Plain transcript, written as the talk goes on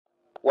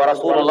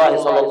ورسول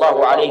الله صلى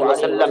الله عليه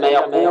وسلم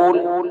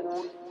يقول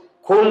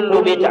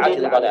كل بدعة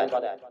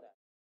ضلالة.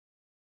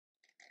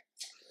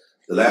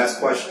 The last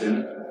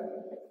question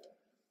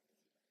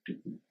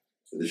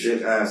the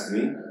Sheikh asked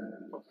me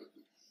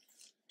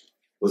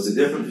was the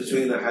difference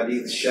between a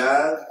hadith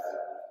shadh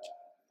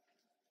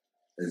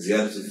and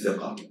ziyadat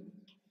al-thiqah.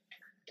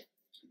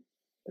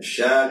 A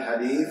shadh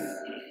hadith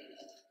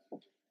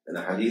and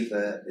a hadith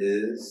that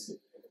is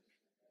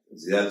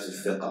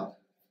ziyadat al-thiqah.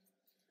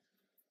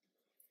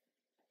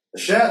 A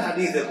shadh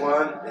hadith,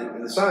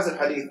 in the science of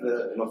hadith,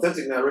 an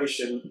authentic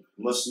narration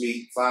must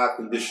meet 5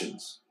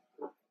 conditions.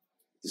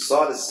 The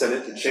solid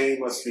sanad, the chain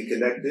must be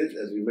connected,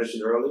 as we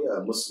mentioned earlier, a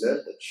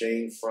musnad, a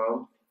chain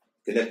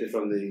connected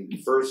from the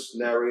first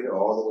narrator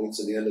all the way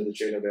to the end of the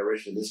chain of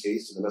narration, in this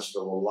case, to the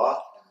Messenger of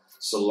Allah,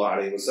 sallallahu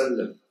alayhi wa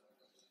sallam.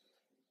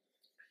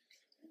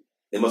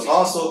 It must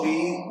also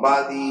be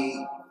by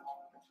the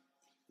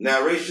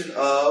narration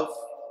of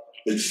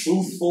the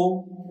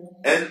truthful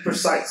and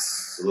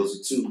precise. So those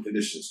are 2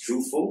 conditions,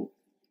 truthful,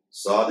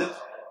 sadiq,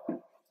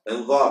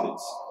 and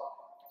dhabit.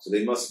 So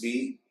they must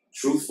be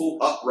truthful,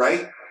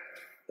 upright,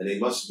 and they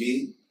must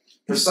be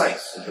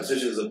precise. And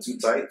precision is of 2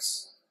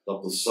 types,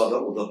 dabt al-sadr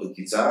or dabt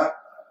al-kitab,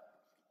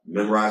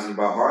 memorizing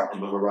by heart and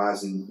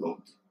memorizing,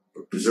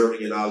 preserving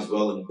your knowledge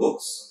well in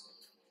books.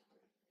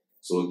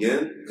 So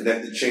again,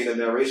 connect the chain of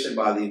narration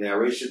by the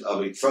narration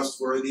of a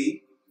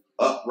trustworthy,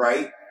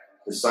 upright,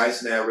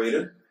 precise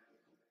narrator.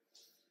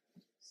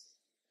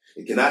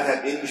 It cannot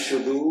have any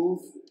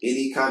shudud,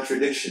 any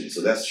contradiction.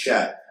 So that's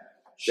shadh.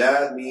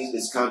 Shadh means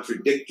it's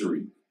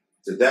contradictory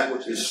to that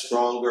which is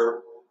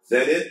stronger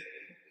than it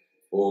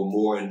or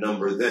more in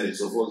number than it.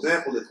 So for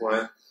example,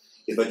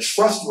 if a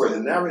trustworthy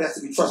narrator has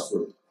to be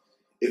trustworthy.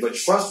 If a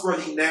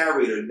trustworthy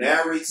narrator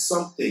narrates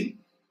something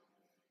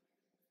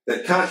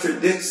that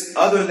contradicts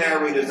other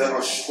narrators that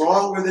are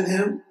stronger than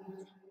him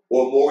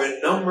or more in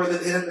number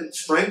than him in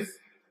strength,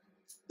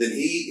 then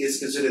he is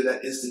considered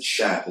that instant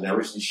shadh. The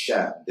narration is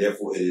shadh.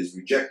 Therefore, it is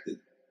rejected.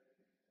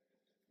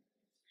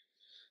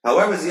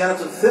 However,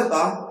 ziyadat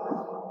al-thiqah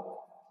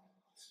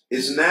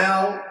is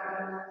now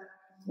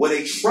when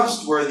a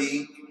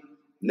trustworthy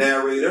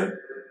narrator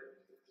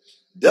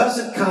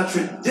doesn't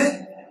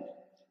contradict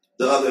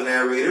the other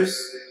narrators.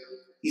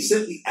 He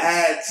simply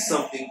adds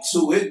something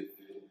to it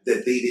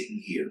that they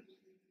didn't hear.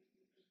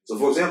 So,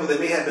 for example, there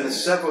may have been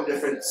several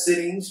different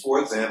sittings,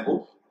 for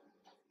example,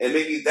 and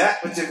maybe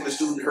that particular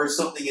student heard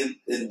something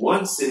in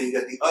one sitting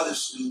that the other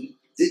student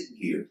didn't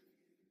hear.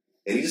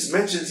 And he just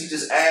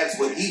adds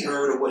what he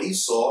heard or what he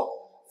saw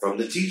from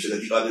the teacher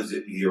that the others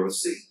didn't hear or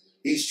see.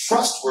 He's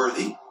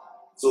trustworthy,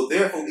 so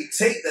therefore we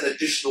take that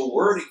additional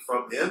wording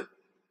from him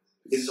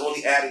because he's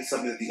only adding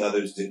something that the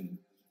others didn't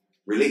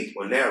relate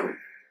or narrate.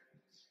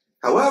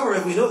 However,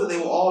 if we know that they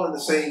were all in the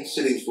same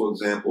sittings, for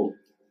example,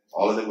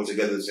 all of them were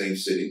together in the same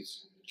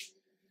sittings,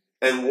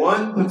 and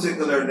one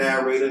particular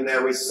narrator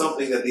narrates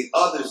something that the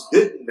others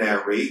didn't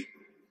narrate,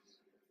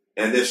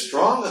 and they're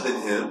stronger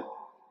than him,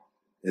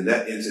 in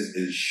that instance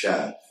it is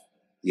shadh.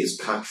 He has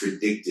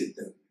contradicted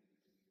them.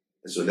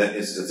 And so in that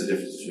instance, that's the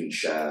difference between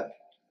shadh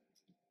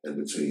and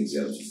between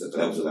ziyadat al-thiqah.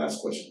 That was the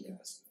last question he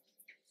asked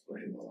for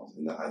him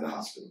in the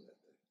hospital.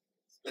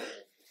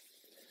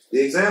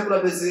 The example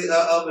of a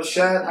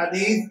shadh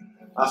hadith,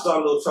 I'll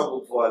start a little trouble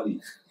before I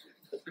leave.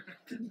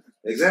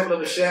 The example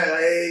of a shadh,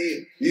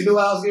 hey, you knew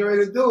I was getting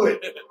ready to do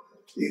it.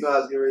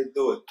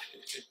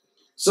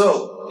 So,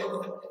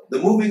 the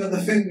moving of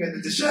the finger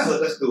in the tashahhud,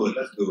 let's do it.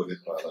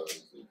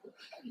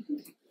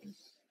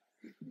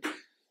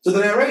 So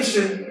the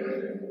narration,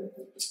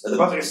 that the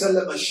Prophet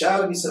ﷺ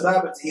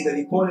that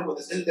he pointed with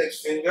his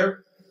index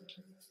finger,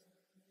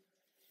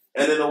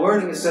 and in the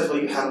wording it says,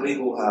 and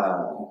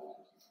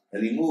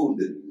he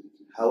moved it.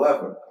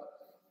 However,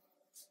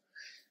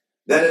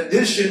 that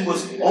addition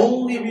was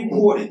only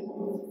reported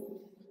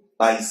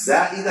by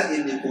Za'idah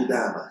ibn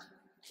Qudama,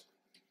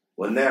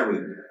 one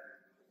narrator.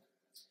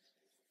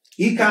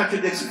 He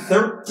contradicts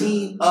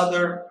 13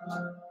 other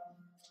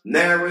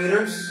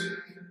narrators.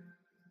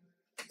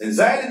 And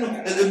Zayd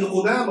ibn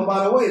Qudama,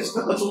 by the way, is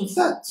Thiqatun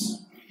Thabt.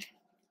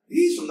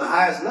 He's from the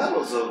highest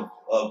levels of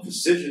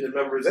precision and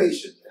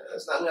memorization.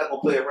 We're not going to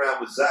play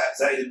around with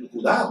Zayd ibn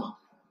Qudama.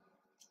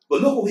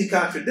 But look what he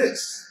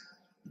contradicts.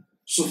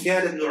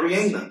 Sufyan ibn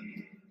Uyayna,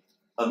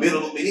 Amir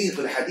al-Mu'mineen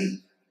fil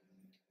Hadith.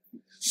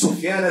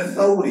 Sufyan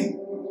al-Thawri,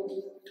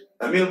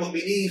 Amir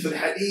al-Mu'mineen fil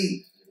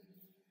Hadith.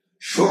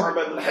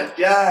 Shu'bah ibn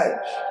al-Hajjaj,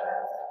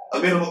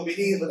 Amir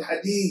al-Mu'mineen fil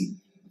Hadith.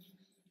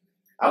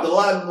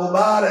 Abdullah ibn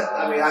Mubarak,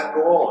 I can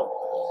go on.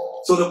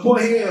 So the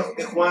point here,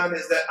 Ikhwan,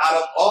 is that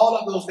out of all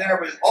of those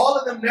narrators, all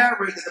of them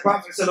narrate that the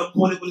Prophet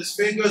pointed with his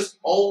fingers,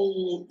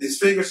 only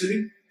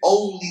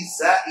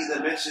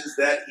Za'idah mentions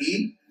that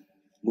he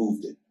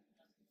moved it.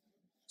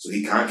 So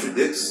he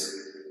contradicts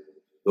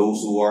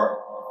those who are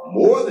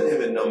more than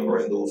him in number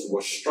and those who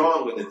are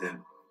stronger than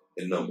him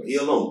in number. He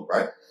alone,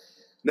 right?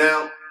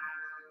 Now,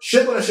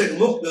 Sheikh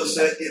Muqbil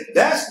said, if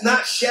that's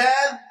not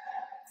shadh,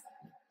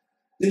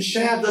 then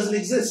shadh doesn't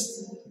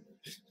exist.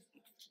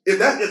 If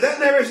that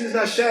narration is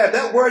not shadh,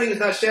 that wording is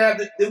not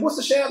shadh, then what's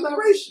a shadh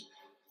narration?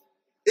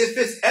 It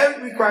fits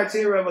every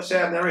criteria of a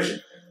shadh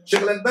narration.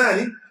 Shaykh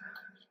Al-Albani,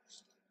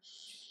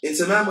 in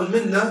Tamam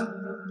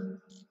al-Minna,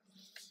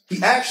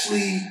 he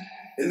actually,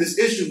 in this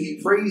issue,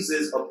 he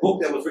praises a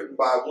book that was written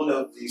by one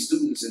of the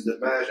students in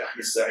Damaj,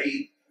 Ahmed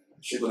Sa'id,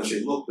 Shaykh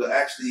Mukbil,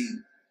 actually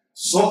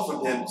sought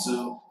from him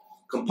to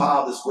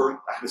compile this work.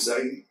 Ahmed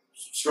Sa'id,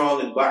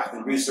 strong in bahth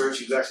and research.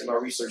 He was actually my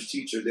research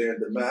teacher there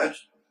in Damaj.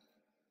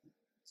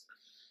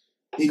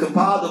 He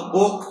compiled a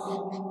book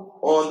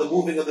on the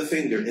moving of the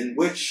finger, in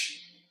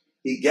which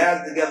he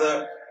gathered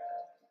together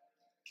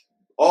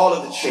all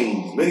of the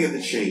chains, many of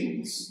the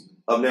chains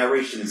of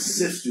narration, and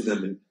sifts through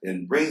them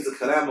and brings the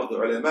kalam of the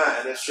ulama.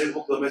 And as Shaykh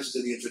Mukbil mentions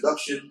in the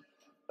introduction,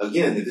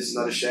 again, if this is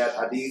not a shadh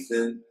hadith,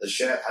 then a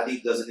shadh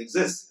hadith doesn't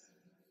exist.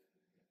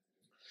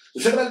 So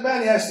Shaykh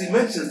Al-Albani actually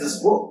mentions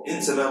this book in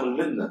Tamam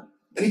al-Minna,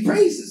 and he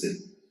praises it.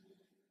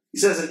 He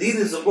says, indeed,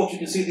 it's a book, you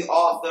can see the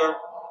author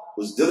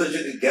was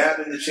diligent in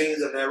gathering the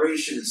chains of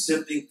narration and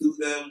sifting through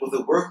them with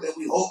a work that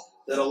we hope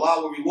that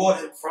Allah will reward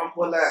him from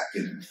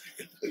walakin.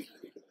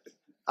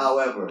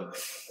 However,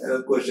 and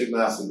of course Sheikh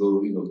Nasser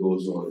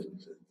goes on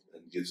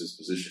and gives his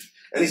position.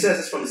 And he says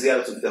it's from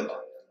Ziyadat al-Fiqh.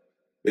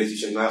 Basically,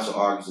 Sheikh Nasser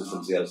argues it's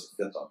from Ziyadat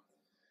al-Fiqh.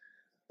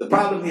 The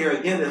problem here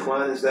again,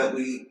 Ikhwan, is that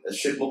we, as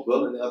Sheikh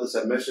Mukbil and the others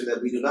have mentioned,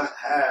 that we do not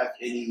have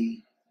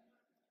anything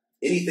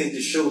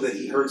to show that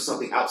he heard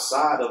something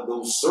outside of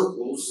those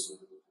circles,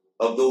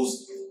 of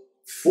those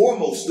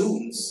foremost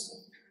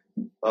students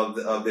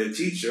of their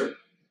teacher,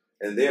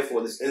 and therefore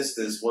in this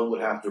instance one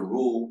would have to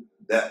rule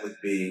that with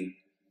being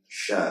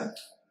shadh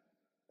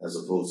as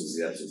opposed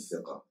to Ziyadat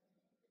al-Fiqh.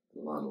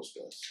 Allah knows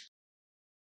best.